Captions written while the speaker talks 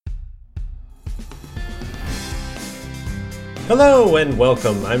Hello and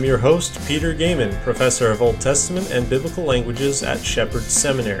welcome. I'm your host, Peter Gaiman, Professor of Old Testament and Biblical Languages at Shepherd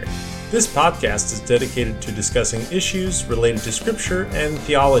Seminary. This podcast is dedicated to discussing issues related to Scripture and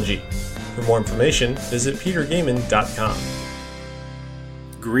theology. For more information, visit petergaiman.com.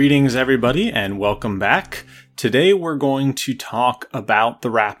 Greetings, everybody, and welcome back. Today we're going to talk about the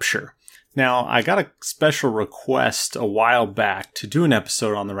Rapture. Now, I got a special request a while back to do an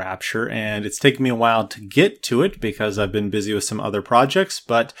episode on the Rapture, and it's taken me a while to get to it because I've been busy with some other projects,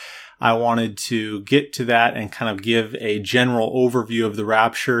 but I wanted to get to that and kind of give a general overview of the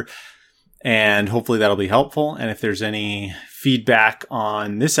Rapture, and hopefully that'll be helpful. And if there's any feedback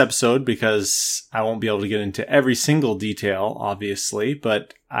on this episode, because I won't be able to get into every single detail, obviously,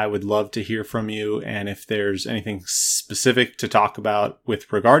 but I would love to hear from you. And if there's anything specific to talk about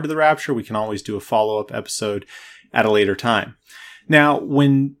with regard to the Rapture, we can always do a follow-up episode at a later time. Now,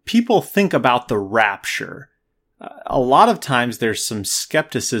 when people think about the Rapture, a lot of times there's some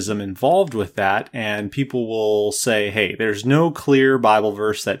skepticism involved with that, and people will say, hey, there's no clear Bible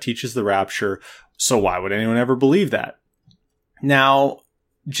verse that teaches the Rapture, so why would anyone ever believe that? Now,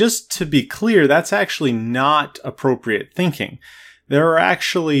 just to be clear, that's actually not appropriate thinking. There are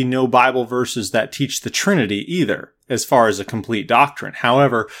actually no Bible verses that teach the Trinity either, as far as a complete doctrine.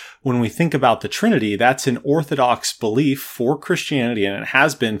 However, when we think about the Trinity, that's an orthodox belief for Christianity, and it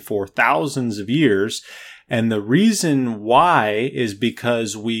has been for thousands of years. And the reason why is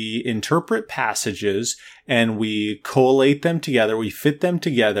because we interpret passages and we collate them together, we fit them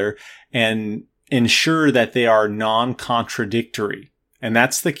together and ensure that they are non-contradictory. And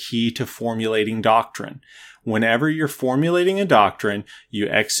that's the key to formulating doctrine. Whenever you're formulating a doctrine, you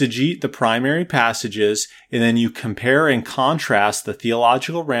exegete the primary passages, and then you compare and contrast the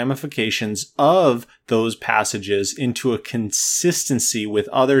theological ramifications of those passages into a consistency with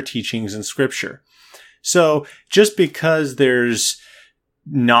other teachings in Scripture. So just because there's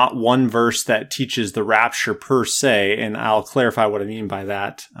not one verse that teaches the Rapture per se, and I'll clarify what I mean by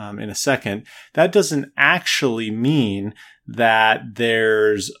that in a second, that doesn't actually mean that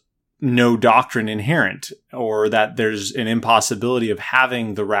there's no doctrine inherent or that there's an impossibility of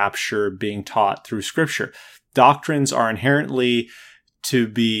having the Rapture being taught through Scripture. Doctrines are inherently to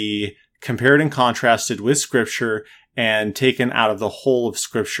be compared and contrasted with Scripture and taken out of the whole of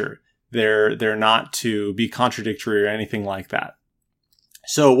Scripture. They're not to be contradictory or anything like that.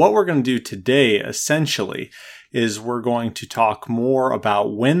 So what we're going to do today, essentially, is we're going to talk more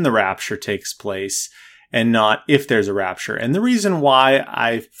about when the Rapture takes place and not if there's a Rapture. And the reason why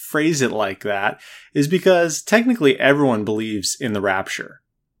I phrase it like that is because technically everyone believes in the Rapture.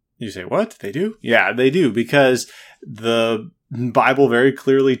 You say, what? They do? Yeah, they do, because the Bible very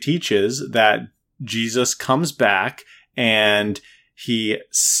clearly teaches that Jesus comes back and he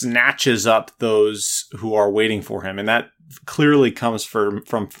snatches up those who are waiting for him. And that clearly comes from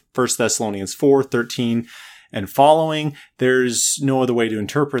 1 Thessalonians 4:13 and following. There's no other way to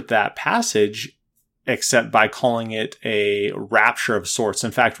interpret that passage except by calling it a rapture of sorts.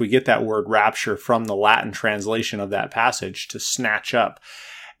 In fact, we get that word rapture from the Latin translation of that passage, to snatch up.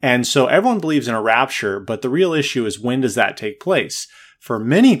 And so everyone believes in a rapture, but the real issue is, when does that take place? For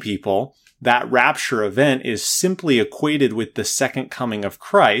many people, that rapture event is simply equated with the second coming of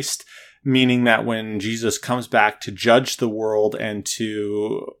Christ, meaning that when Jesus comes back to judge the world and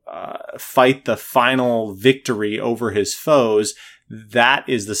to fight the final victory over his foes, that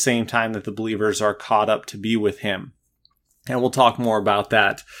is the same time that the believers are caught up to be with him. And we'll talk more about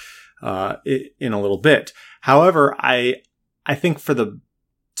that in a little bit. However, I think for the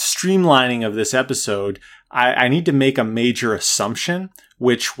streamlining of this episode, I need to make a major assumption,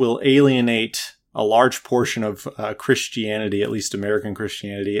 which will alienate a large portion of Christianity, at least American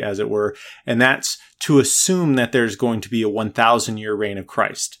Christianity, as it were. And that's to assume that there's going to be a 1,000-year reign of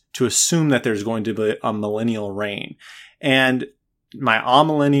Christ, to assume that there's going to be a millennial reign. And my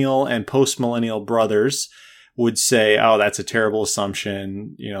amillennial and postmillennial brothers would say, oh, that's a terrible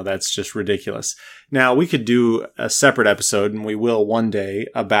assumption. That's just ridiculous. Now, we could do a separate episode, and we will one day,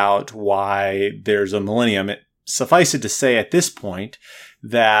 about why there's a millennium. Suffice it to say at this point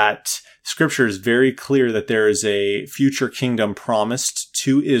that Scripture is very clear that there is a future kingdom promised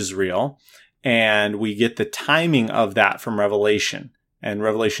to Israel, and we get the timing of that from Revelation. And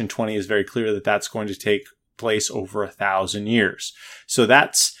Revelation 20 is very clear that that's going to take place over 1,000 years. So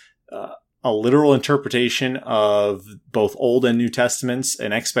that's a literal interpretation of both Old and New Testaments,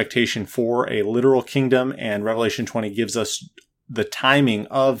 an expectation for a literal kingdom, and Revelation 20 gives us the timing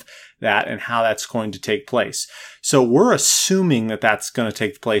of that and how that's going to take place. So we're assuming that that's going to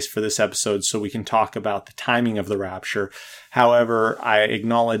take place for this episode so we can talk about the timing of the rapture. However, I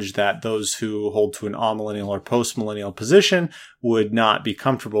acknowledge that those who hold to an amillennial or postmillennial position would not be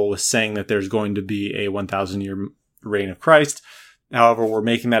comfortable with saying that there's going to be a 1,000-year reign of Christ. However, we're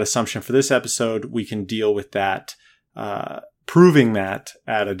making that assumption for this episode. We can deal with that, proving that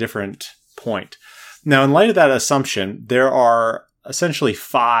at a different point. Now, in light of that assumption, there are essentially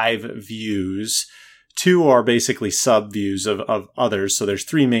 5 views. 2 are basically sub-views of others. So there's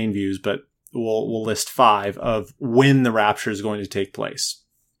 3 main views, but we'll list 5 of when the rapture is going to take place.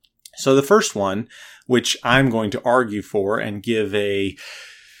 So the first one, which I'm going to argue for and give a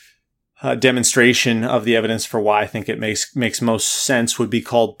demonstration of the evidence for why I think it makes most sense, would be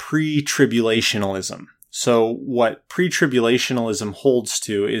called pre-tribulationalism. So what pre-tribulationalism holds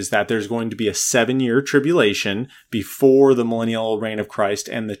to is that there's going to be a 7-year tribulation before the millennial reign of Christ,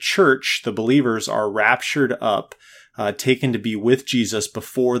 and the church, the believers, are raptured up, taken to be with Jesus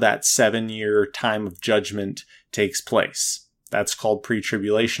before that 7-year time of judgment takes place. That's called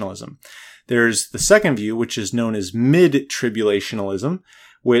pre-tribulationalism. There's the second view, which is known as mid-tribulationalism,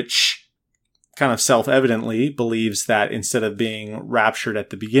 which kind of self-evidently believes that instead of being raptured at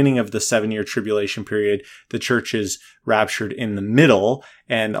the beginning of the 7-year tribulation period, the church is raptured in the middle.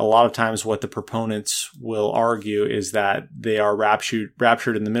 And a lot of times what the proponents will argue is that they are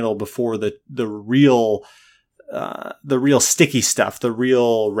raptured in the middle before the real sticky stuff, the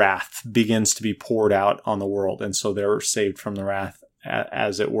real wrath begins to be poured out on the world. And so they're saved from the wrath,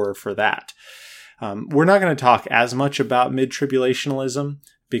 as it were, for that. We're not going to talk as much about mid-tribulationalism,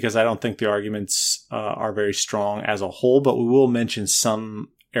 because I don't think the arguments are very strong as a whole, but we will mention some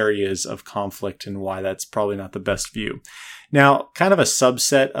areas of conflict and why that's probably not the best view. Now, kind of a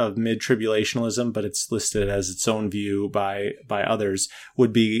subset of mid-tribulationalism, but it's listed as its own view by others,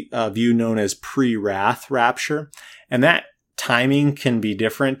 would be a view known as pre-wrath rapture. And that timing can be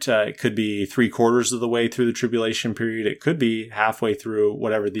different. It could be 3/4 of the way through the tribulation period. It could be halfway through,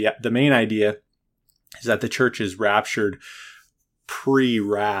 whatever. The main idea is that the church is raptured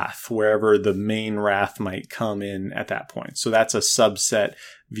pre-wrath, wherever the main wrath might come in at that point. So that's a subset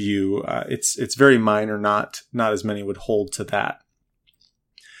view. It's very minor, not as many would hold to that.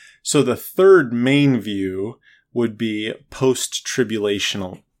 So the third main view would be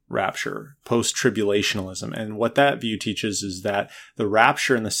post-tribulational rapture, post-tribulationalism. And what that view teaches is that the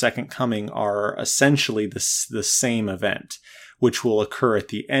rapture and the second coming are essentially the same event, which will occur at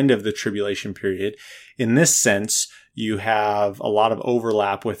the end of the tribulation period. In this sense, you have a lot of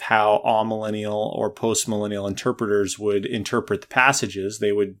overlap with how amillennial or postmillennial interpreters would interpret the passages.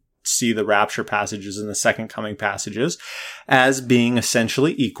 They would see the rapture passages and the second coming passages as being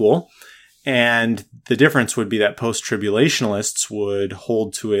essentially equal. And the difference would be that post-tribulationalists would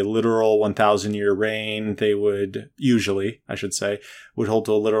hold to a literal 1,000-year reign. They would usually, would hold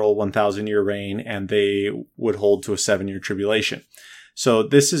to a literal 1,000-year reign, and they would hold to a 7-year tribulation. So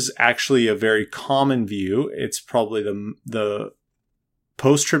this is actually a very common view. It's probably the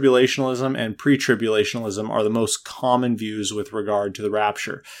post-tribulationalism and pre-tribulationalism are the most common views with regard to the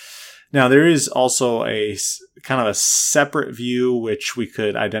rapture. Now, there is also a kind of a separate view, which we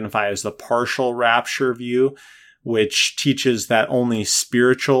could identify as the partial rapture view, which teaches that only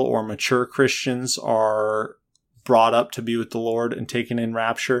spiritual or mature Christians are brought up to be with the Lord and taken in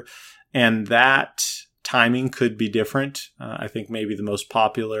rapture. And that timing could be different. I think maybe the most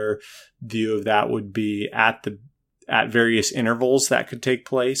popular view of that would be at various intervals that could take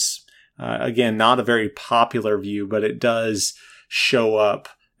place. Again, not a very popular view, but it does show up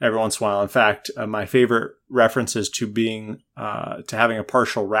every once in a while. In fact, my favorite references to having a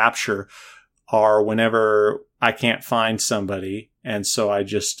partial rapture are whenever I can't find somebody, and so I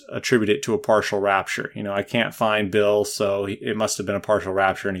just attribute it to a partial rapture. I can't find Bill, so it must have been a partial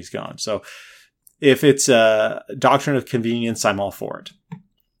rapture and he's gone. So if it's a doctrine of convenience, I'm all for it.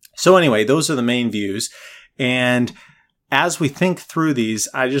 So anyway, those are the main views. And as we think through these,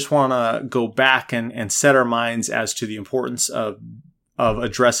 I just want to go back and set our minds as to the importance of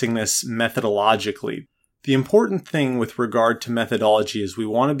addressing this methodologically. The important thing with regard to methodology is we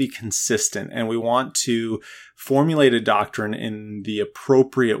want to be consistent and we want to formulate a doctrine in the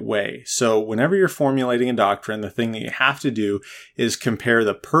appropriate way. So whenever you're formulating a doctrine, the thing that you have to do is compare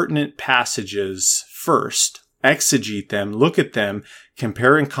the pertinent passages first, exegete them, look at them,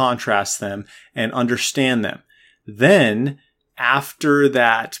 compare and contrast them, and understand them. Then, after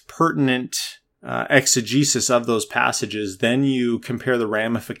that pertinent exegesis of those passages, then you compare the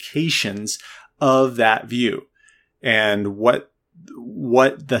ramifications of that view and what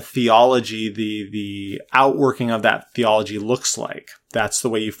what the theology, the outworking of that theology looks like. That's the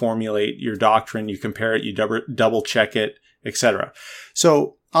way you formulate your doctrine. You compare it, you double check it, etc.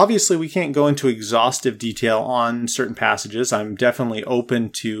 So obviously we can't go into exhaustive detail on certain passages. I'm definitely open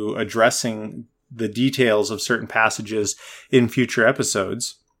to addressing the details of certain passages in future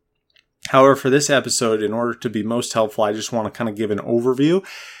episodes. However, for this episode, in order to be most helpful, I just want to kind of give an overview.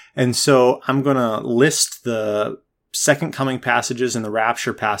 And so I'm going to list the second coming passages and the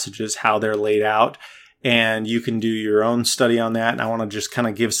rapture passages, how they're laid out. And you can do your own study on that. And I want to just kind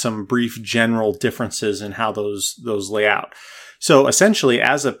of give some brief general differences in how those lay out. So essentially,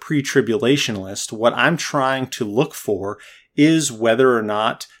 as a pre-tribulationist, what I'm trying to look for is whether or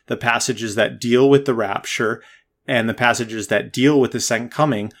not the passages that deal with the rapture and the passages that deal with the second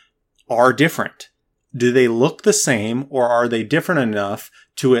coming are different. Do they look the same, or are they different enough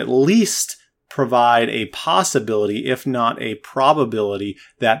to at least provide a possibility, if not a probability,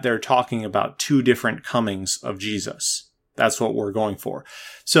 that they're talking about two different comings of Jesus? That's what we're going for.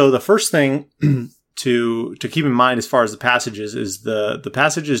 So the first thing to keep in mind as far as the passages is the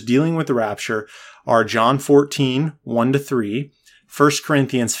passages dealing with the rapture are John 14, 1-3, 1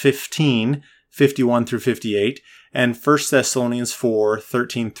 Corinthians 15, 51 through 58, and 1 Thessalonians 4,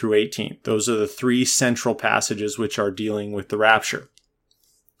 13 through 18. Those are the three central passages which are dealing with the rapture.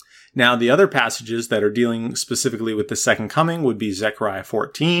 Now, the other passages that are dealing specifically with the second coming would be Zechariah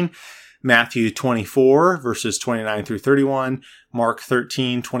 14, Matthew 24, verses 29 through 31, Mark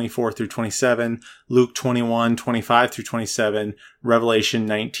 13, 24 through 27, Luke 21, 25 through 27, Revelation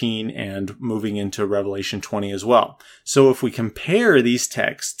 19, and moving into Revelation 20 as well. So if we compare these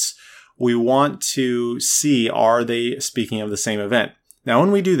texts, we want to see, are they speaking of the same event? Now,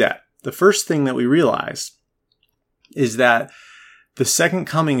 when we do that, the first thing that we realize is that the second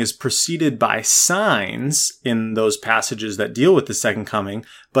coming is preceded by signs in those passages that deal with the second coming,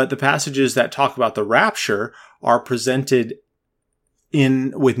 but the passages that talk about the rapture are presented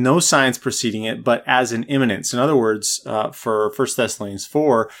with no signs preceding it, but as an imminence. In other words, for 1 Thessalonians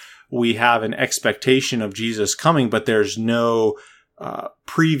 4, we have an expectation of Jesus coming, but there's no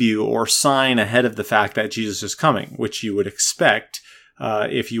preview or sign ahead of the fact that Jesus is coming, which you would expect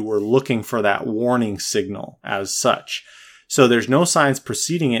if you were looking for that warning signal as such. So there's no signs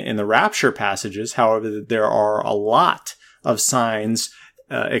preceding it in the rapture passages. However, there are a lot of signs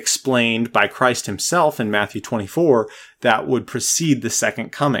explained by Christ himself in Matthew 24 that would precede the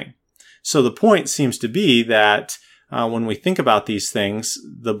second coming. So the point seems to be that when we think about these things,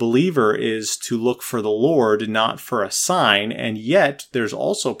 the believer is to look for the Lord, not for a sign. And yet there's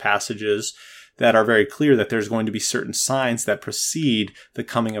also passages that are very clear that there's going to be certain signs that precede the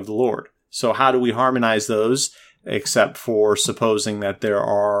coming of the Lord. So how do we harmonize those? Except for supposing that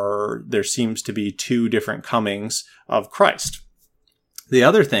there seems to be two different comings of Christ.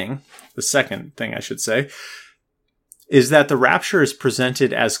 The second thing I should say, is that the rapture is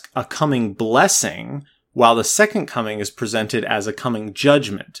presented as a coming blessing, while the second coming is presented as a coming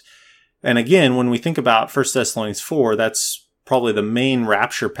judgment. And again, when we think about 1 Thessalonians 4, that's probably the main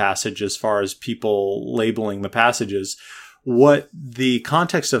rapture passage as far as people labeling the passages. What the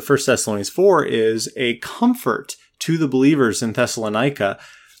context of 1 Thessalonians 4 is a comfort to the believers in Thessalonica,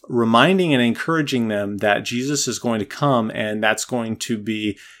 reminding and encouraging them that Jesus is going to come, and that's going to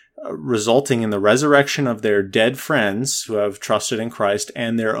be resulting in the resurrection of their dead friends who have trusted in Christ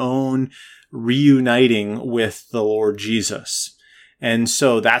and their own reuniting with the Lord Jesus. And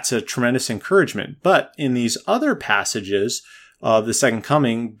so that's a tremendous encouragement. But in these other passages of the second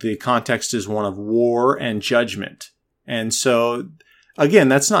coming, the context is one of war and judgment. And so, again,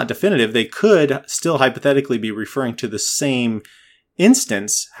 that's not definitive. They could still hypothetically be referring to the same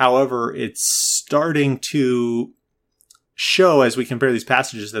instance. However, it's starting to show, as we compare these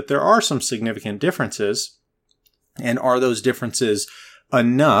passages, that there are some significant differences. And are those differences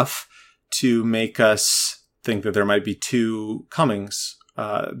enough to make us think that there might be two comings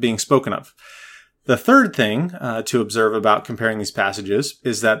being spoken of? The third thing to observe about comparing these passages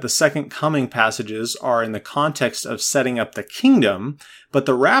is that the second coming passages are in the context of setting up the kingdom, but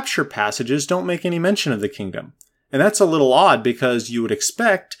the rapture passages don't make any mention of the kingdom. And that's a little odd, because you would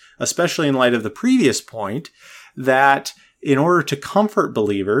expect, especially in light of the previous point, that in order to comfort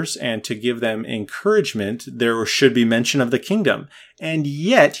believers and to give them encouragement, there should be mention of the kingdom. And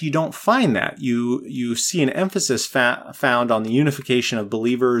yet you don't find that. You see an emphasis found on the unification of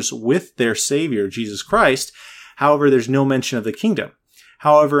believers with their Savior, Jesus Christ. However, there's no mention of the kingdom.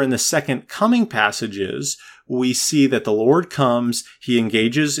 However, in the second coming passages, we see that the Lord comes, he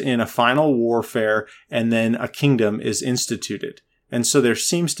engages in a final warfare, and then a kingdom is instituted. And so there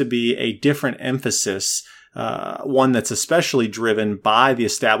seems to be a different emphasis one that's especially driven by the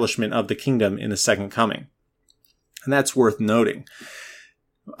establishment of the kingdom in the second coming. And that's worth noting.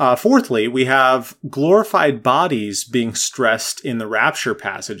 Fourthly, we have glorified bodies being stressed in the rapture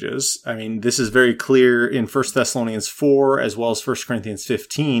passages. I mean, this is very clear in 1 Thessalonians 4 as well as 1 Corinthians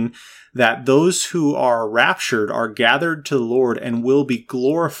 15, that those who are raptured are gathered to the Lord and will be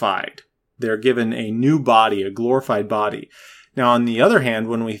glorified. They're given a new body, a glorified body. Now, on the other hand,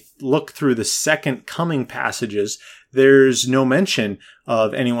 when we look through the second coming passages, there's no mention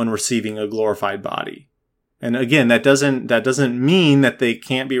of anyone receiving a glorified body. And again, that doesn't mean that they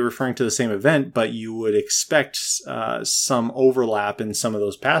can't be referring to the same event, but you would expect some overlap in some of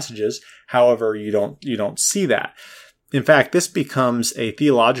those passages. However, you don't see that. In fact, this becomes a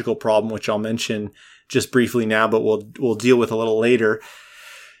theological problem, which I'll mention just briefly now, but we'll deal with a little later.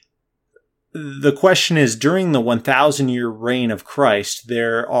 The question is, during the 1,000-year reign of Christ,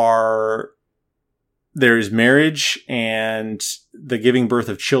 there is marriage and the giving birth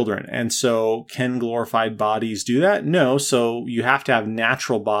of children. And so can glorified bodies do that? No. So you have to have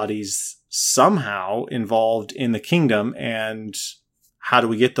natural bodies somehow involved in the kingdom. And how do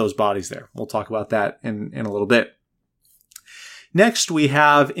we get those bodies there? We'll talk about that in a little bit. Next, we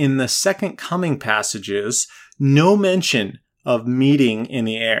have in the second coming passages, no mention of meeting in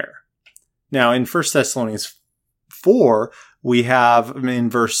the air. Now, in 1 Thessalonians 4, we have in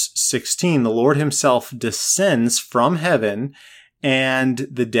verse 16, the Lord himself descends from heaven and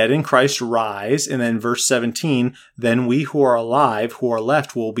the dead in Christ rise. And then verse 17, then we who are alive, who are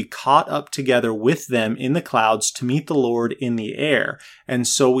left, will be caught up together with them in the clouds to meet the Lord in the air. And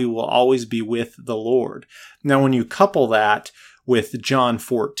so we will always be with the Lord. Now, when you couple that with John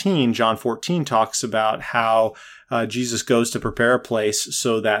 14 talks about how Jesus goes to prepare a place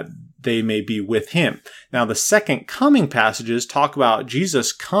so that they may be with him. Now, the second coming passages talk about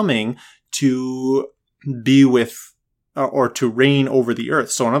Jesus coming to be with or to reign over the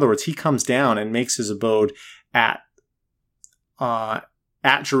earth. So in other words, he comes down and makes his abode at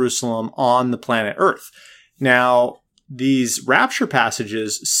Jerusalem on the planet Earth. Now, these rapture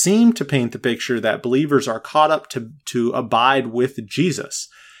passages seem to paint the picture that believers are caught up to abide with Jesus.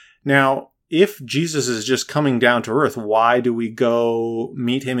 Now, if Jesus is just coming down to earth, why do we go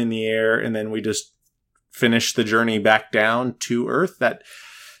meet him in the air and then we just finish the journey back down to earth? That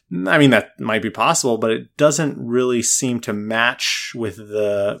might be possible, but it doesn't really seem to match with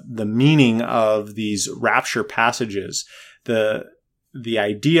the meaning of these rapture passages. The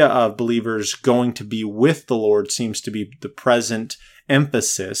idea of believers going to be with the Lord seems to be the present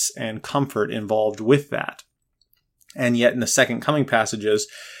emphasis and comfort involved with that. And yet in the second coming passages,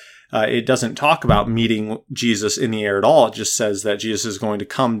 it doesn't talk about meeting Jesus in the air at all. It just says that Jesus is going to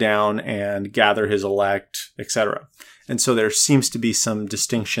come down and gather his elect, etc. And so there seems to be some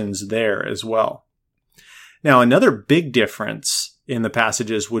distinctions there as well. Now, another big difference in the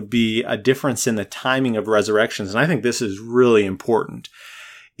passages would be a difference in the timing of resurrections. And I think this is really important.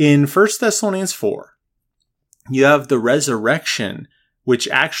 In 1 Thessalonians 4, you have the resurrection, which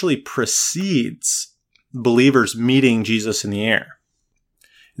actually precedes believers meeting Jesus in the air.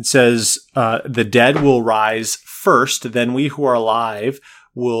 It says, the dead will rise first, then we who are alive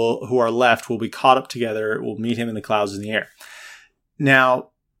who are left will be caught up together, will meet him in the clouds in the air.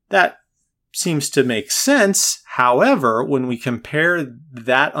 Now, that seems to make sense. However, when we compare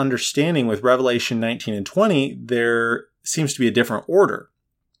that understanding with Revelation 19 and 20, there seems to be a different order.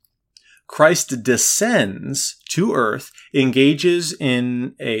 Christ descends to earth, engages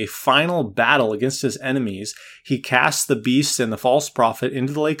in a final battle against his enemies. He casts the beast and the false prophet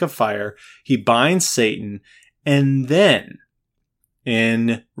into the lake of fire. He binds Satan. And then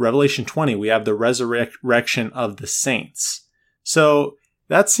in Revelation 20, we have the resurrection of the saints. So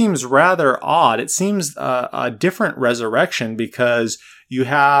that seems rather odd. It seems a different resurrection because you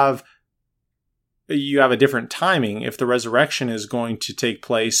have a different timing. If the resurrection is going to take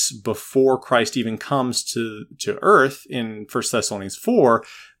place before Christ even comes to earth in 1 Thessalonians 4,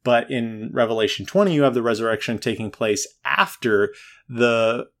 but in Revelation 20, you have the resurrection taking place after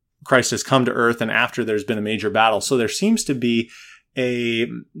Christ has come to earth and after there's been a major battle. So there seems to be a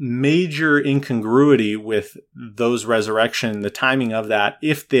major incongruity with those resurrection, the timing of that,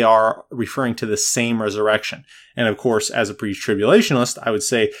 if they are referring to the same resurrection. And of course, as a pre-tribulationist, I would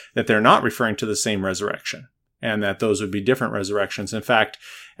say that they're not referring to the same resurrection and that those would be different resurrections. In fact,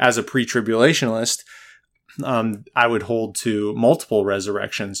 as a pre-tribulationist, I would hold to multiple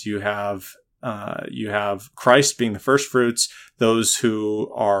resurrections. You have Christ being the first fruits, those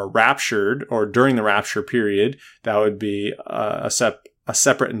who are raptured or during the rapture period, that would be a a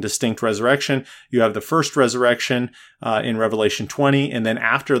separate and distinct resurrection. You have the first resurrection in Revelation 20, and then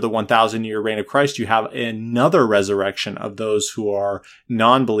after the 1,000-year reign of Christ, you have another resurrection of those who are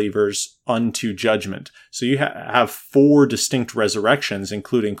non-believers unto judgment. So you have 4 distinct resurrections,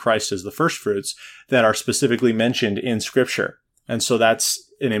 including Christ as the firstfruits, that are specifically mentioned in Scripture. And so that's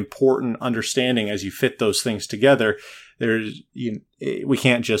an important understanding as you fit those things together. We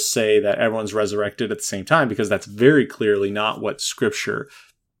can't just say that everyone's resurrected at the same time, because that's very clearly not what Scripture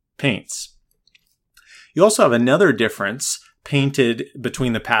paints. You also have another difference painted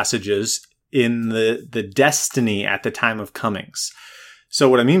between the passages in the destiny at the time of comings. So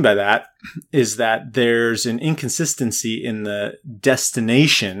what I mean by that is that there's an inconsistency in the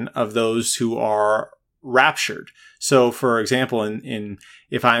destination of those who are raptured. So, for example,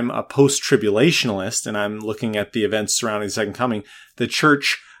 if I'm a post-tribulationalist and I'm looking at the events surrounding the second coming, the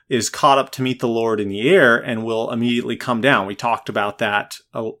church is caught up to meet the Lord in the air and will immediately come down. We talked about that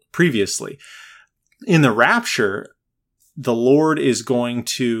previously. In the rapture, the Lord is going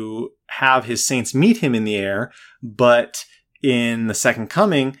to have his saints meet him in the air, but in the second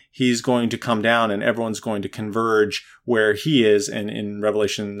coming, he's going to come down and everyone's going to converge where he is. And in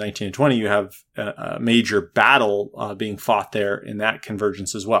Revelation 19 and 20, you have a major battle being fought there in that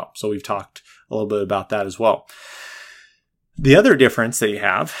convergence as well. So we've talked a little bit about that as well. The other difference that you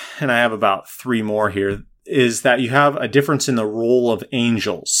have, and I have about 3 more here, is that you have a difference in the role of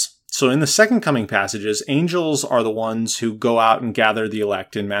angels. So in the second coming passages, angels are the ones who go out and gather the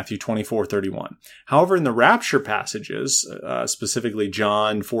elect in Matthew 24:31. However, in the rapture passages, specifically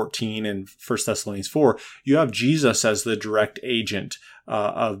John 14 and 1 Thessalonians 4, you have Jesus as the direct agent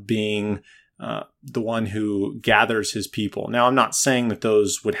of being the one who gathers his people. Now, I'm not saying that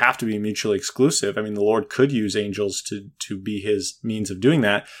those would have to be mutually exclusive. I mean, the Lord could use angels to be his means of doing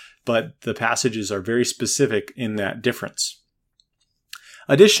that, but the passages are very specific in that difference.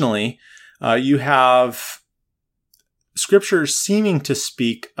 Additionally, you have Scripture seeming to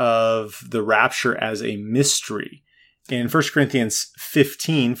speak of the rapture as a mystery. In 1 Corinthians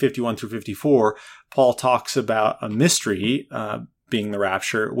 15, 51 through 54, Paul talks about a mystery being the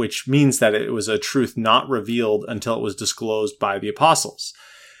rapture, which means that it was a truth not revealed until it was disclosed by the apostles.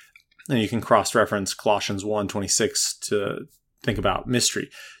 And you can cross-reference Colossians 1:26 to think about mystery.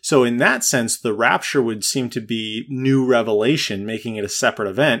 So in that sense, the rapture would seem to be new revelation, making it a separate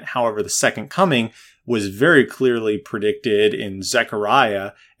event. However, the second coming was very clearly predicted in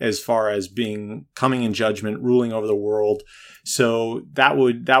Zechariah as far as being coming in judgment, ruling over the world. So that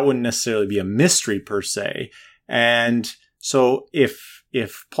wouldn't necessarily be a mystery per se. And so if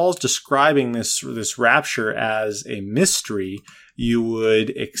Paul's describing this rapture as a mystery, you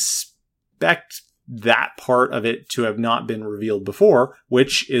would expect that part of it to have not been revealed before,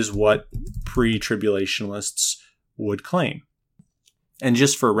 which is what pre-tribulationists would claim. And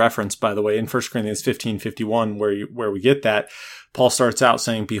just for reference, by the way, in 1 Corinthians 15:51, where we get that, Paul starts out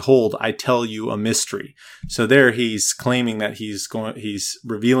saying, "Behold, I tell you a mystery." So there he's claiming that he's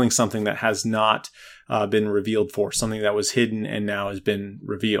revealing something that has not been revealed for, something that was hidden and now has been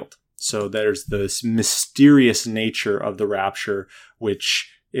revealed. So there's this mysterious nature of the rapture, which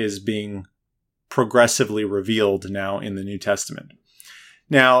is being progressively revealed now in the New Testament.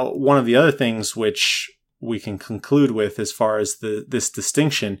 Now, one of the other things which we can conclude with as far as this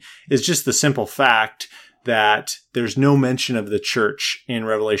distinction is just the simple fact that there's no mention of the church in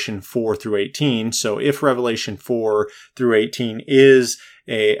Revelation 4 through 18. So if Revelation 4 through 18 is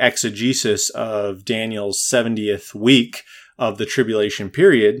a exegesis of Daniel's 70th week of the tribulation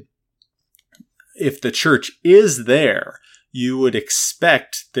period, if the church is there, you would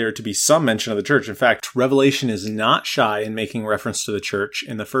expect there to be some mention of the church. In fact, Revelation is not shy in making reference to the church.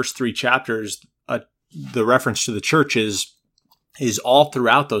 In the first 3 chapters, the reference to the church is all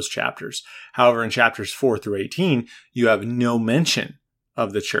throughout those chapters. However, in chapters 4 through 18, you have no mention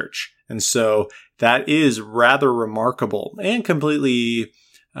of the church. And so that is rather remarkable and completely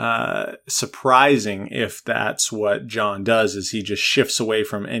surprising if that's what John does, is he just shifts away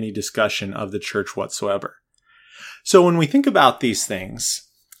from any discussion of the church whatsoever. So when we think about these things,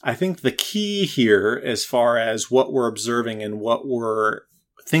 I think the key here, as far as what we're observing and what we're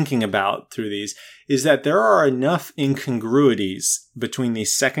thinking about through these, is that there are enough incongruities between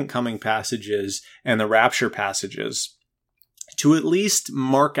these second coming passages and the rapture passages to at least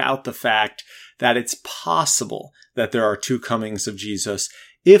mark out the fact that it's possible that there are 2 comings of Jesus,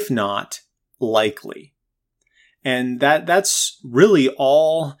 if not likely. And that's really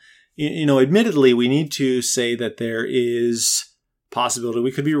all. Admittedly, we need to say that there is possibility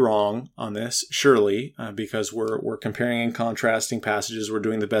we could be wrong on this, surely, because we're comparing and contrasting passages. We're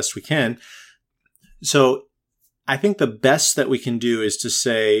doing the best we can. So I think the best that we can do is to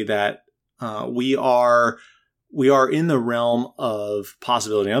say that we are in the realm of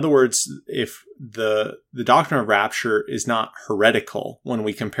possibility. In other words, if the doctrine of rapture is not heretical when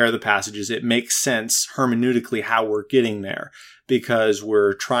we compare the passages, it makes sense hermeneutically how we're getting there, because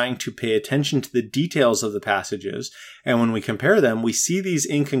we're trying to pay attention to the details of the passages. And when we compare them, we see these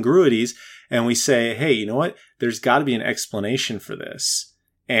incongruities and we say, hey, you know what? There's got to be an explanation for this.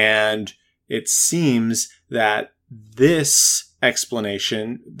 And it seems that this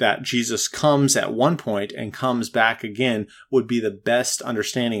explanation, that Jesus comes at one point and comes back again, would be the best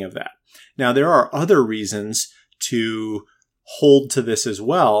understanding of that. Now, there are other reasons to hold to this as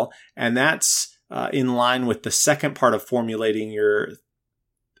well, and that's in line with the second part of formulating your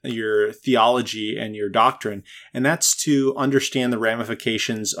theology and your doctrine, and that's to understand the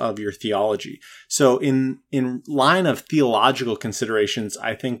ramifications of your theology. So in line of theological considerations,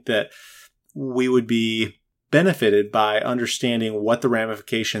 I think that we would be benefited by understanding what the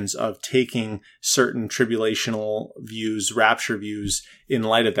ramifications of taking certain tribulational views, rapture views, in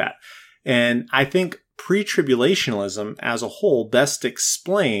light of that. And I think pre-tribulationalism as a whole best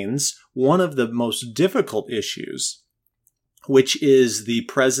explains one of the most difficult issues, which is the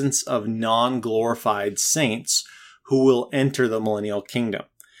presence of non-glorified saints who will enter the millennial kingdom.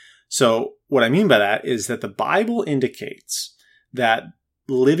 So what I mean by that is that the Bible indicates that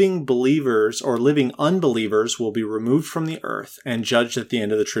living believers or living unbelievers will be removed from the earth and judged at the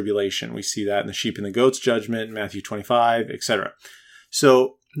end of the tribulation. We see that in the sheep and the goats judgment, Matthew 25, etc.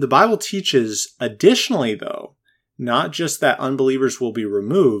 So the Bible teaches additionally, though, not just that unbelievers will be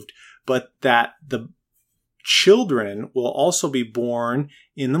removed, but that the children will also be born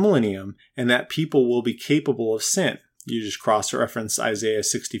in the millennium and that people will be capable of sin. You just cross-reference Isaiah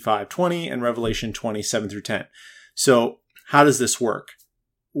 65:20 and Revelation 20:7-10. So how does this work?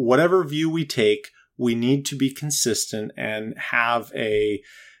 Whatever view we take, we need to be consistent and have a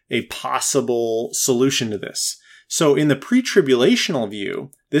possible solution to this. So in the pre-tribulational view,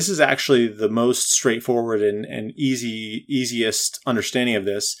 this is actually the most straightforward and easiest understanding of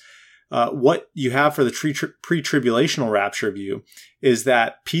this. What you have for the pre-tribulational rapture view is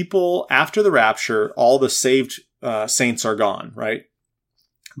that people, after the rapture, all the saved saints are gone, right?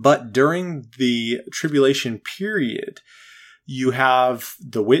 But during the tribulation period, you have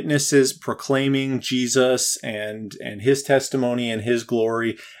the witnesses proclaiming Jesus and his testimony and his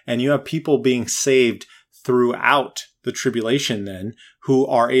glory, and you have people being saved throughout the tribulation then who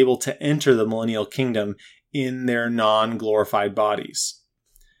are able to enter the millennial kingdom in their non-glorified bodies.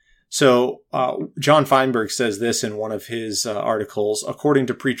 So John Feinberg says this in one of his articles. According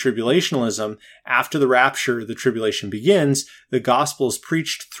to pre-tribulationalism, after the rapture, the tribulation begins, the gospel is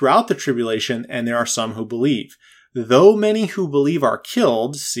preached throughout the tribulation, and there are some who believe. Though many who believe are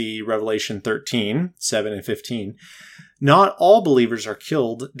killed, see Revelation 13:7-15, not all believers are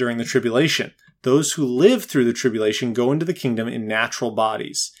killed during the tribulation. Those who live through the tribulation go into the kingdom in natural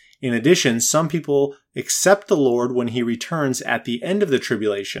bodies. In addition, some people accept the Lord when he returns at the end of the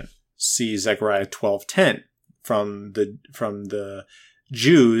tribulation. See Zechariah 12:10. From the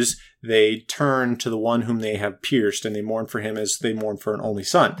Jews, they turn to the one whom they have pierced, and they mourn for him as they mourn for an only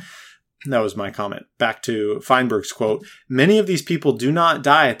son. That was my comment. Back to Feinberg's quote. Many of these people do not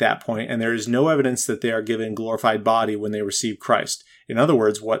die at that point, and there is no evidence that they are given glorified body when they receive Christ. In other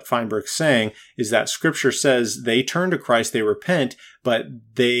words, what Feinberg's saying is that Scripture says they turn to Christ, they repent, but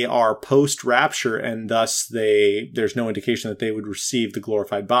they are post-rapture, and thus there's no indication that they would receive the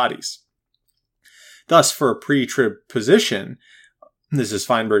glorified bodies. Thus, for a pre-trib position, this is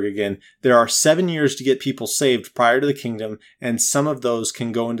Feinberg again, there are 7 years to get people saved prior to the kingdom, and some of those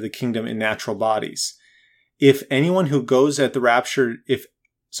can go into the kingdom in natural bodies. If everyone who goes at the rapture is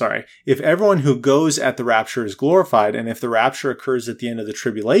glorified, and if the rapture occurs at the end of the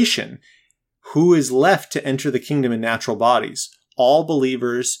tribulation, who is left to enter the kingdom in natural bodies? All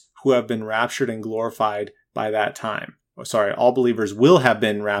believers who have been raptured and glorified by that time. All believers will have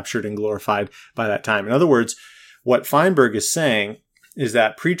been raptured and glorified by that time. In other words, what Feinberg is saying is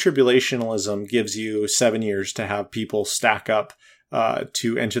that pre-tribulationalism gives you 7 years to have people stack up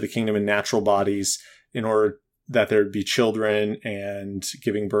to enter the kingdom in natural bodies in order that there'd be children and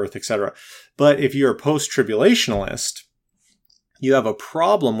giving birth, etc. But if you're a post-tribulationalist, you have a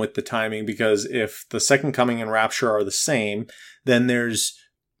problem with the timing, because if the second coming and rapture are the same, then there's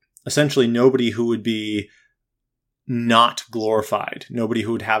essentially nobody who would be not glorified, nobody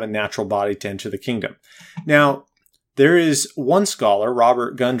who would have a natural body to enter the kingdom. Now, there is one scholar,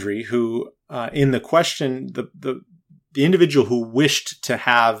 Robert Gundry, who in the question, the individual who wished to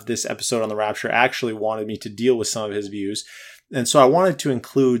have this episode on the rapture actually wanted me to deal with some of his views. And so I wanted to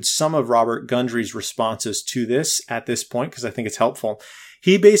include some of Robert Gundry's responses to this at this point because I think it's helpful.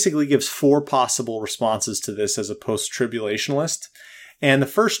 He basically gives 4 possible responses to this as a post-tribulationalist. And the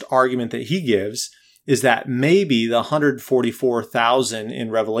first argument that he gives is that maybe the 144,000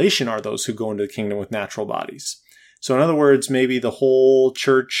 in Revelation are those who go into the kingdom with natural bodies. So in other words, maybe the whole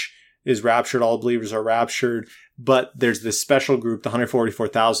church is raptured, all believers are raptured, but there's this special group, the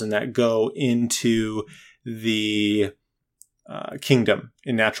 144,000, that go into the kingdom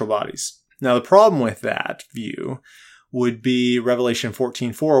in natural bodies. Now, the problem with that view would be Revelation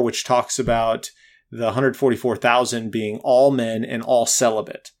 14:4, which talks about the 144,000 being all men and all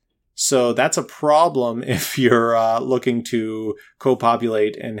celibate. So that's a problem if you're looking to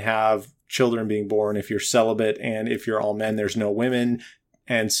co-populate and have children being born. If you're celibate and if you're all men, there's no women.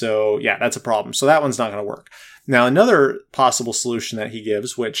 And so, yeah, that's a problem. So that one's not going to work. Now, another possible solution that he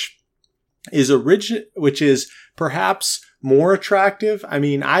gives, which is perhaps more attractive. I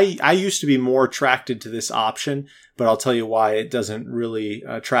mean, I used to be more attracted to this option, but I'll tell you why it doesn't really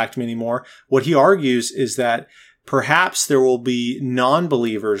attract me anymore. What he argues is that perhaps there will be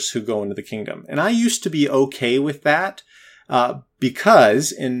non-believers who go into the kingdom. And I used to be okay with that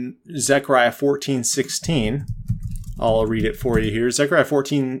because in Zechariah 14:16, I'll read it for you here. Zechariah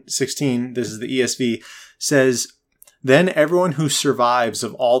 14:16, this is the ESV, says, "Then everyone who survives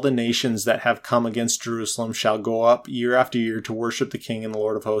of all the nations that have come against Jerusalem shall go up year after year to worship the King and the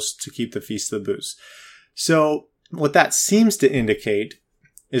Lord of hosts to keep the Feast of the Booths." So what that seems to indicate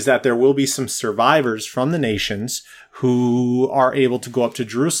is that there will be some survivors from the nations who are able to go up to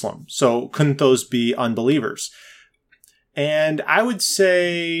Jerusalem. So couldn't those be unbelievers? And I would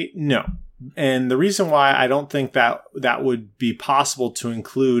say no. And the reason why I don't think that would be possible to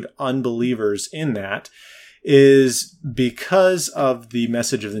include unbelievers in that is because of the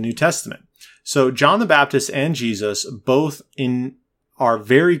message of the New Testament. So John the Baptist and Jesus both are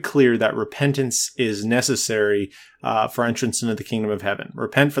very clear that repentance is necessary for entrance into the kingdom of heaven.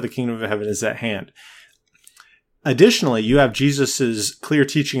 Repent, for the kingdom of heaven is at hand. Additionally, you have Jesus's clear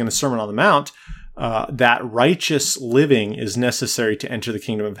teaching in the Sermon on the Mount that righteous living is necessary to enter the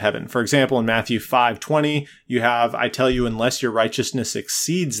kingdom of heaven. For example, in Matthew 5:20, you have, "I tell you, unless your righteousness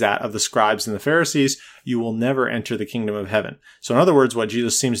exceeds that of the scribes and the Pharisees, you will never enter the kingdom of heaven." So in other words, what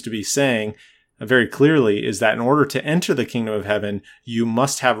Jesus seems to be saying very clearly is that in order to enter the kingdom of heaven, you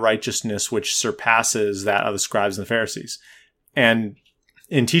must have righteousness which surpasses that of the scribes and the Pharisees. And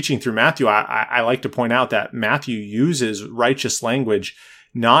in teaching through Matthew, I like to point out that Matthew uses righteous language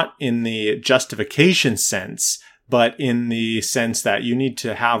not in the justification sense, but in the sense that you need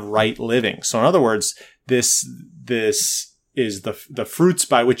to have right living. So in other words, this is the fruits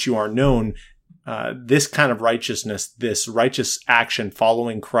by which you are known. This kind of righteousness, this righteous action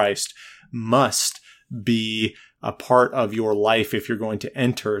following Christ must be a part of your life if you're going to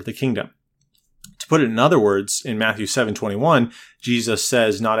enter the kingdom. To put it in other words, in Matthew 7:21, Jesus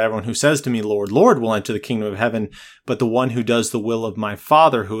says, "Not everyone who says to me, 'Lord, Lord,' will enter the kingdom of heaven, but the one who does the will of my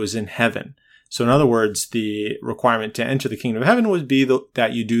Father who is in heaven." So in other words, the requirement to enter the kingdom of heaven would be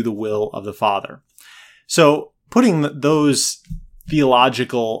that you do the will of the Father. So putting those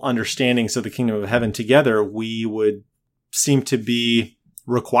theological understandings of the kingdom of heaven together, we would seem to be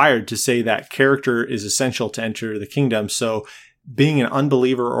required to say that character is essential to enter the kingdom. So being an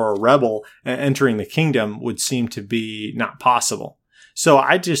unbeliever or a rebel and entering the kingdom would seem to be not possible. So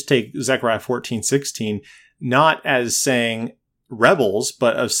I just take Zechariah 14:16 not as saying rebels,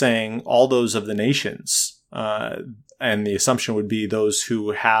 but of saying all those of the nations. And the assumption would be those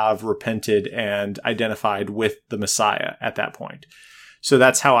who have repented and identified with the Messiah at that point. So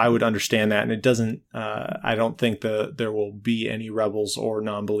that's how I would understand that. And it doesn't, I don't think there will be any rebels or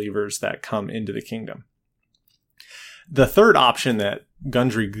non-believers that come into the kingdom. The third option that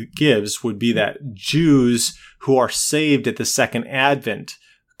Gundry gives would be that Jews who are saved at the second advent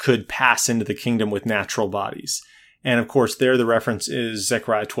could pass into the kingdom with natural bodies. And of course, there the reference is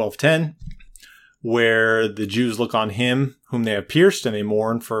Zechariah 12:10, where the Jews look on him whom they have pierced, and they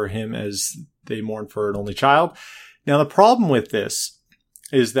mourn for him as they mourn for an only child. Now, the problem with this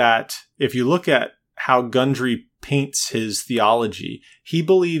is that if you look at how Gundry paints his theology, he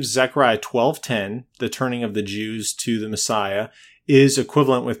believes Zechariah 12:10, the turning of the Jews to the Messiah, is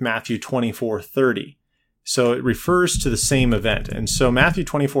equivalent with Matthew 24:30. So it refers to the same event. And so Matthew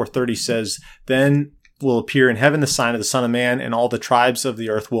 24:30 says, "Then will appear in heaven the sign of the Son of Man, and all the tribes of the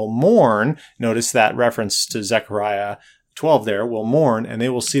earth will mourn." Notice that reference to Zechariah 12 there, will mourn, and they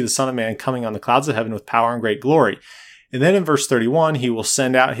will see the Son of Man coming on the clouds of heaven with power and great glory. And then in verse 31, he will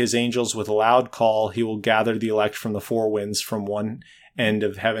send out his angels with a loud call. He will gather the elect from the four winds from one end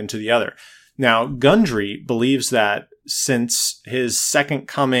of heaven to the other. Now, Gundry believes that since his second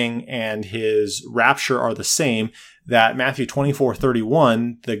coming and his rapture are the same, that Matthew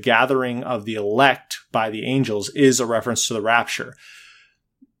 24:31, the gathering of the elect by the angels, is a reference to the rapture.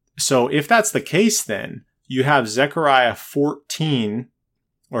 So if that's the case, then you have Zechariah 12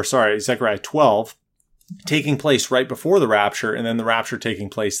 taking place right before the rapture, and then the rapture taking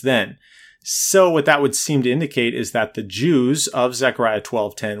place then. So what that would seem to indicate is that the Jews of Zechariah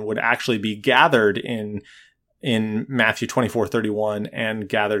 12:10 would actually be gathered in Matthew 24:31 and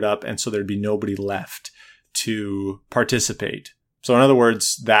gathered up, and so there'd be nobody left to participate. So in other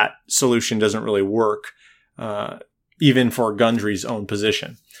words, that solution doesn't really work, even for Gundry's own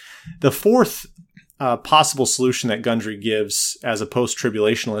position. The fourth possible solution that Gundry gives as a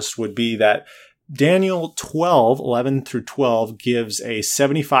post-tribulationalist would be that Daniel 12:11 through 12 gives a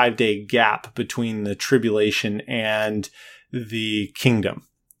 75-day gap between the tribulation and the kingdom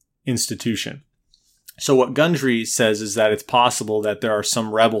institution. So what Gundry says is that it's possible that there are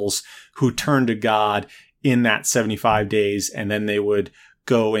some rebels who turn to God in that 75 days, and then they would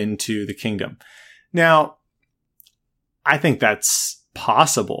go into the kingdom. Now, I think that's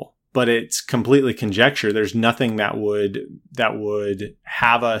possible, but it's completely conjecture. There's nothing that would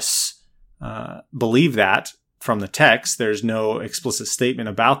have us believe that from the text. There's no explicit statement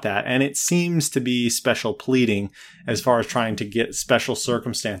about that, and it seems to be special pleading as far as trying to get special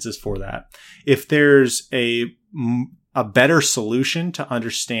circumstances for that. If there's a better solution to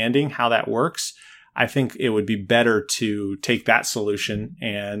understanding how that works, I think it would be better to take that solution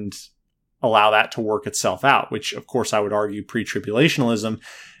and allow that to work itself out, which of course I would argue pre-tribulationalism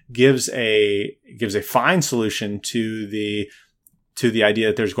gives a fine solution to the idea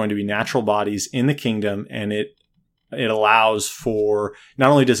that there's going to be natural bodies in the kingdom, and it allows for,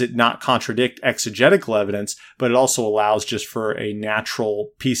 not only does it not contradict exegetical evidence, but it also allows just for a natural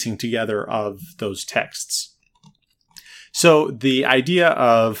piecing together of those texts. So the idea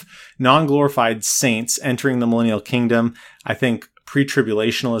of non-glorified saints entering the millennial kingdom, I think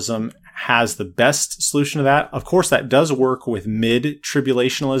pre-tribulationalism has the best solution to that. Of course, that does work with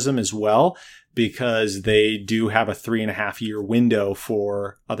mid-tribulationalism as well, because they do have a 3.5-year window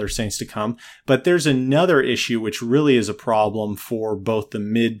for other saints to come. But there's another issue which really is a problem for both the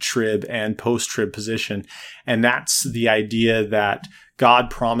mid-trib and post-trib position, and that's the idea that God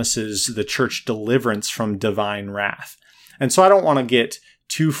promises the church deliverance from divine wrath. And so I don't want to get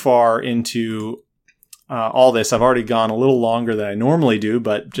too far into all this. I've already gone a little longer than I normally do,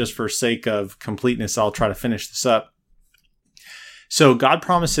 but just for sake of completeness, I'll try to finish this up. So God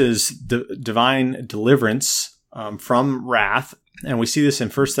promises divine deliverance from wrath, and we see this in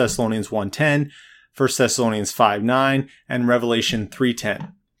 1 Thessalonians 1:10, 1 Thessalonians 5:9, and Revelation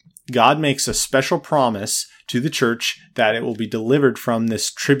 3:10. God makes a special promise to the church that it will be delivered from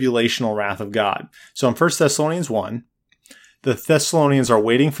this tribulational wrath of God. So in 1 Thessalonians 1, the Thessalonians are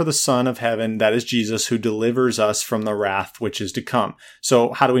waiting for the Son of Heaven, that is Jesus, who delivers us from the wrath which is to come.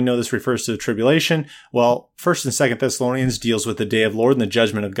 So how do we know this refers to the tribulation? Well, 1 and 2 Thessalonians deals with the day of Lord and the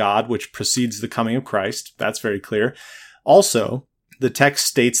judgment of God, which precedes the coming of Christ. That's very clear. Also, the text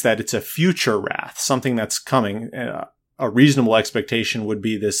states that it's a future wrath, something that's coming. A reasonable expectation would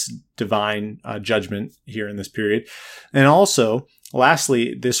be this divine judgment here in this period. And also,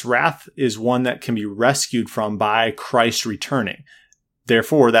 lastly, this wrath is one that can be rescued from by Christ returning.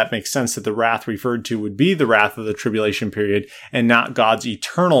 Therefore, that makes sense that the wrath referred to would be the wrath of the tribulation period and not God's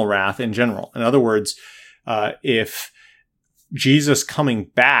eternal wrath in general. In other words, if Jesus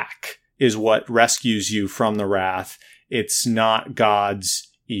coming back is what rescues you from the wrath, it's not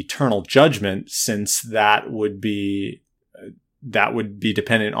God's eternal judgment, since that would be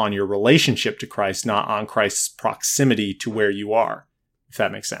dependent on your relationship to Christ, not on Christ's proximity to where you are, if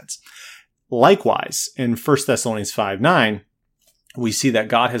that makes sense. Likewise, in 1 Thessalonians 5:9, we see that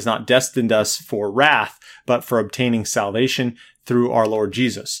God has not destined us for wrath, but for obtaining salvation through our Lord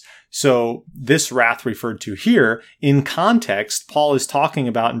Jesus. So this wrath referred to here, in context, Paul is talking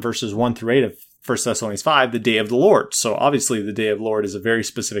about in verses 1 through 8 of 1 Thessalonians 5, the day of the Lord. So obviously the day of the Lord is a very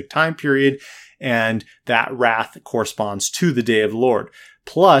specific time period, and that wrath corresponds to the day of the Lord.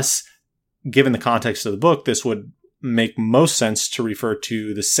 Plus, given the context of the book, this would make most sense to refer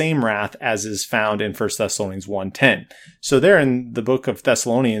to the same wrath as is found in 1 Thessalonians 1:10. So there in the book of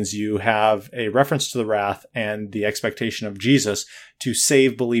Thessalonians, you have a reference to the wrath and the expectation of Jesus to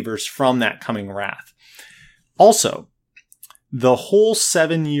save believers from that coming wrath. Also, the whole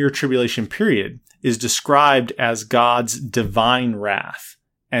 7-year tribulation period is described as God's divine wrath.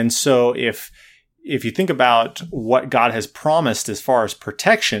 And so if you think about what God has promised as far as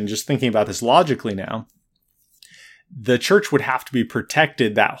protection, just thinking about this logically now, the church would have to be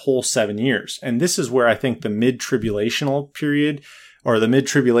protected that whole 7 years. And this is where I think the mid-tribulational period, or the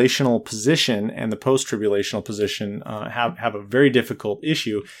mid-tribulational position and the post-tribulational position have a very difficult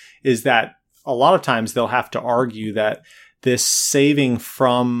issue, is that a lot of times they'll have to argue that this saving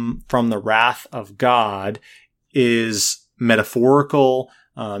from the wrath of God is metaphorical.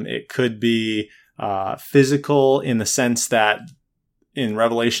 It could be physical in the sense that in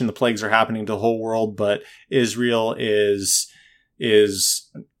Revelation the plagues are happening to the whole world, but Israel is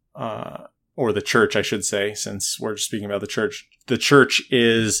or the church, I should say, since we're speaking about the church. The church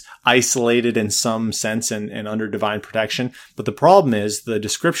is isolated in some sense and under divine protection. But the problem is the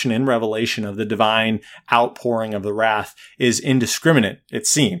description in Revelation of the divine outpouring of the wrath is indiscriminate, it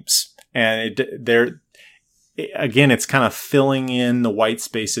seems. And again, it's kind of filling in the white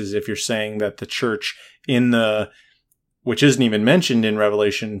spaces if you're saying that the church which isn't even mentioned in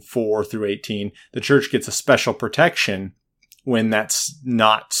Revelation 4 through 18, the church gets a special protection when that's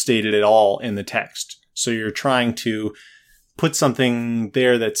not stated at all in the text. So you're trying to put something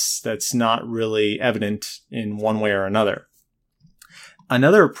there that's not really evident in one way or another.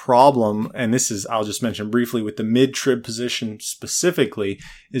 Another problem, and this is, I'll just mention briefly with the mid-trib position specifically,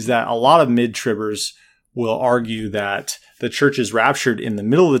 is that a lot of mid-tribbers will argue that the church is raptured in the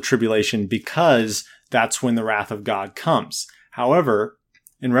middle of the tribulation because that's when the wrath of God comes. However,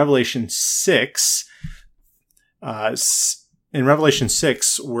 in Revelation 6,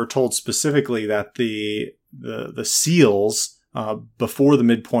 we're told specifically that the seals before the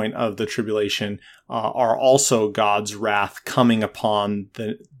midpoint of the tribulation are also God's wrath coming upon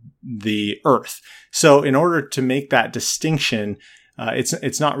the earth. So in order to make that distinction,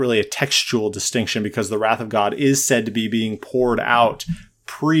 it's not really a textual distinction because the wrath of God is said to be being poured out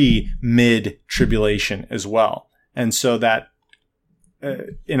pre-mid-tribulation as well. And so that,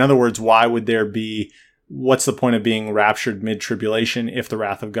 in other words, what's the point of being raptured mid-tribulation if the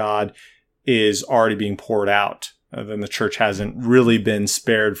wrath of God is already being poured out? Then the church hasn't really been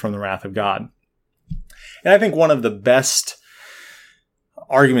spared from the wrath of God. And I think one of the best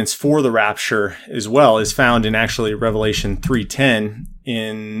arguments for the rapture as well is found in actually Revelation 3:10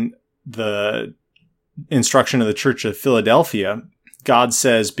 in the instruction of the church of Philadelphia. God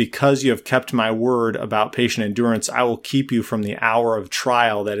says, "Because you have kept my word about patient endurance, I will keep you from the hour of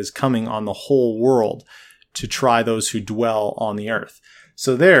trial that is coming on the whole world to try those who dwell on the earth."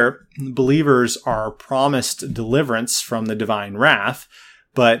 So there, believers are promised deliverance from the divine wrath,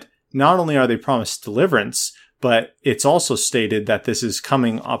 but not only are they promised deliverance, but it's also stated that this is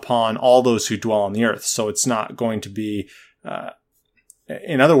coming upon all those who dwell on the earth. So it's not going to be,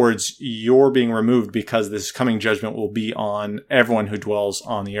 in other words, you're being removed because this coming judgment will be on everyone who dwells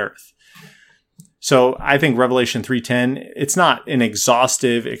on the earth. So I think Revelation 3:10, it's not an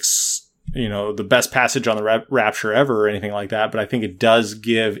exhaustive, the best passage on the rapture ever or anything like that, but I think it does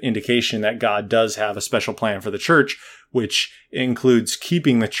give indication that God does have a special plan for the church, which includes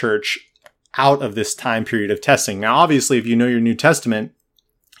keeping the church out of this time period of testing. Now, obviously, if you know your New Testament,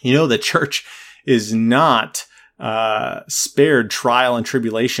 you know the church is not spared trial and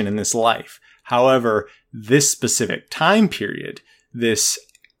tribulation in this life. However, this specific time period, this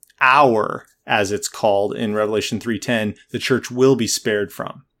hour, as it's called in Revelation 3:10, the church will be spared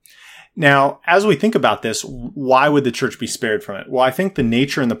from. Now, as we think about this, why would the church be spared from it? Well, I think the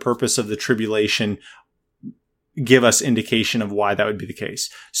nature and the purpose of the tribulation give us indication of why that would be the case.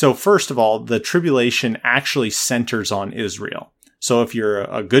 So first of all, the tribulation actually centers on Israel. So if you're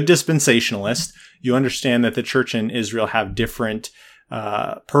a good dispensationalist, you understand that the church in Israel have different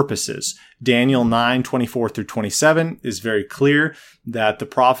purposes. Daniel 9:24 through 27 is very clear that the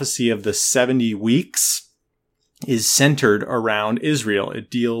prophecy of the 70 weeks is centered around Israel. It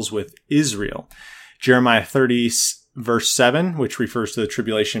deals with Israel. Jeremiah 30 verse 7, which refers to the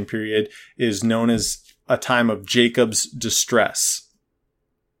tribulation period, is known as a time of Jacob's distress.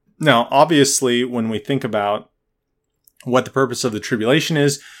 Now, obviously, when we think about what the purpose of the tribulation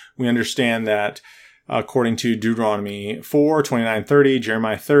is, we understand that according to Deuteronomy 4, 29, 30,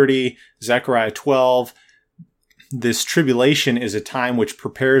 Jeremiah 30, Zechariah 12, this tribulation is a time which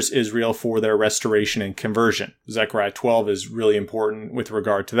prepares Israel for their restoration and conversion. Zechariah 12 is really important with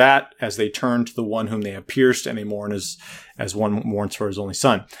regard to that, as they turn to the one whom they have pierced and they mourn as one mourns for his only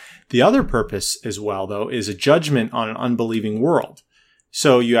son. The other purpose as well, though, is a judgment on an unbelieving world.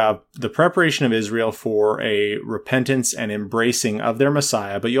 So you have the preparation of Israel for a repentance and embracing of their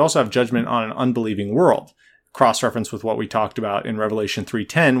Messiah, but you also have judgment on an unbelieving world. Cross-reference with what we talked about in Revelation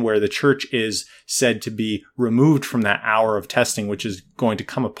 3:10, where the church is said to be removed from that hour of testing, which is going to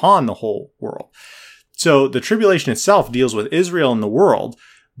come upon the whole world. So the tribulation itself deals with Israel and the world,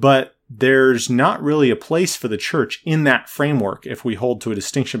 but there's not really a place for the church in that framework if we hold to a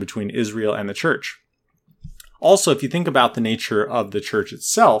distinction between Israel and the church. Also, if you think about the nature of the church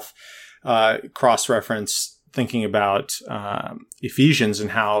itself, cross-reference thinking about Ephesians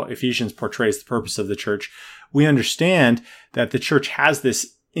and how Ephesians portrays the purpose of the church, we understand that the church has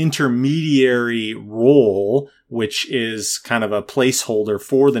this intermediary role, which is kind of a placeholder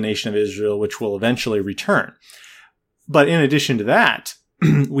for the nation of Israel, which will eventually return. But in addition to that,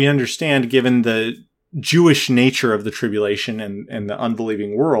 we understand, given the Jewish nature of the tribulation and the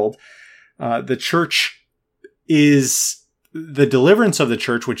unbelieving world, the church is the deliverance of the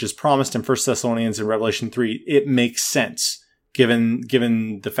church, which is promised in 1 Thessalonians and Revelation 3. It makes sense given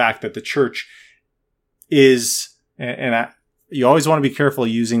the fact that the church is, you always want to be careful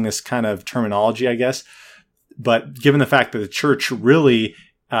using this kind of terminology, I guess. But given the fact that the church really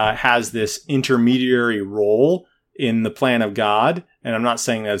has this intermediary role in the plan of God, and I'm not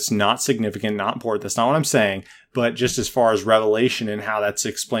saying that it's not significant, not important. That's not what I'm saying. But just as far as revelation and how that's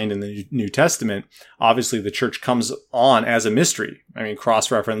explained in the New Testament, obviously the church comes on as a mystery. I mean,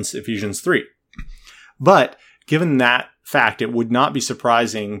 cross-reference Ephesians 3. But given that fact, it would not be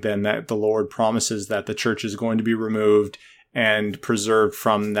surprising then that the Lord promises that the church is going to be removed and preserved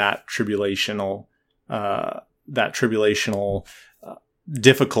from that tribulational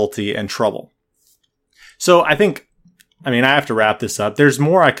difficulty and trouble. So I have to wrap this up. There's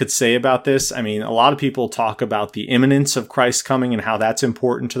more I could say about this. I mean, a lot of people talk about the imminence of Christ coming and how that's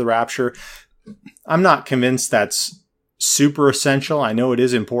important to the rapture. I'm not convinced that's super essential. I know it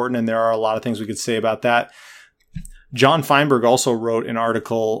is important, and there are a lot of things we could say about that. John Feinberg also wrote an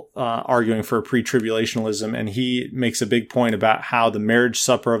article arguing for pre-tribulationalism, and he makes a big point about how the marriage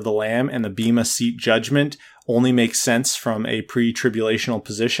supper of the Lamb and the Bema Seat judgment only makes sense from a pre-tribulational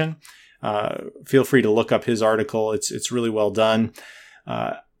position. Feel free to look up his article. It's really well done.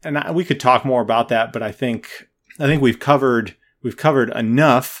 We could talk more about that, but I think we've covered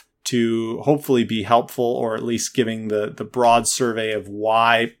enough to hopefully be helpful, or at least giving the broad survey of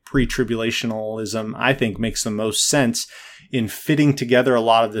why pre-tribulationalism, I think, makes the most sense in fitting together a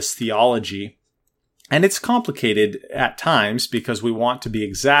lot of this theology. And it's complicated at times because we want to be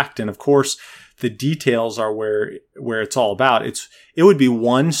exact. And of course, the details are where it's all about. It would be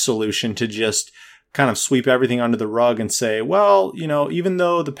one solution to just kind of sweep everything under the rug and say, well, even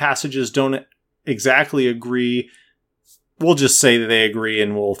though the passages don't exactly agree, we'll just say that they agree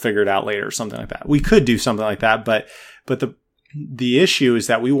and we'll figure it out later or something like that. We could do something like that, but the issue is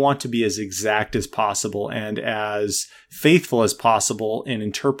that we want to be as exact as possible and as faithful as possible in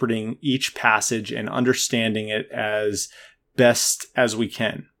interpreting each passage and understanding it as best as we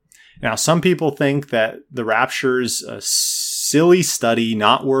can. Now, some people think that the rapture is a silly study,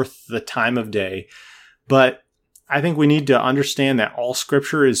 not worth the time of day, but I think we need to understand that all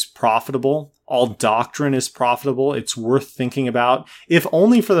scripture is profitable. All doctrine is profitable. It's worth thinking about, if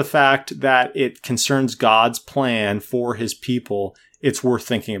only for the fact that it concerns God's plan for his people. It's worth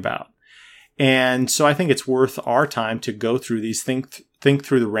thinking about. And so I think it's worth our time to go through these, think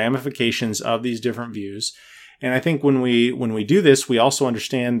through the ramifications of these different views. And I think when we do this, we also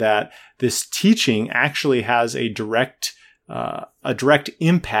understand that this teaching actually has a direct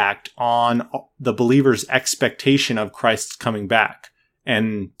impact on the believer's expectation of Christ's coming back,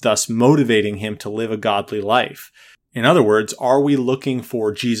 and thus motivating him to live a godly life. In other words, are we looking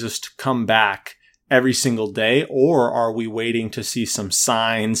for Jesus to come back every single day, or are we waiting to see some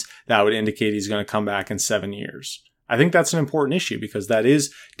signs that would indicate he's going to come back in 7 years? I think that's an important issue, because that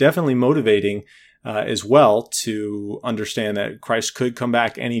is definitely motivating as well, to understand that Christ could come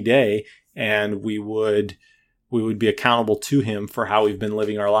back any day, and we would be accountable to him for how we've been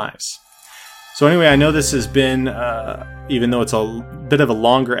living our lives. So anyway, I know this has been, even though it's a bit of a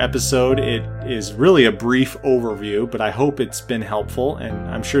longer episode, it is really a brief overview, but I hope it's been helpful, and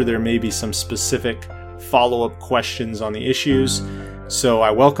I'm sure there may be some specific follow-up questions on the issues. So I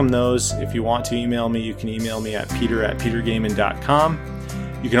welcome those. If you want to email me, you can email me at peter@petergaiman.com.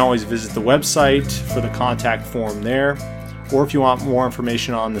 You can always visit the website for the contact form there. Or if you want more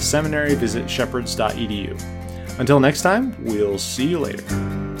information on the seminary, visit shepherds.edu. Until next time, we'll see you later.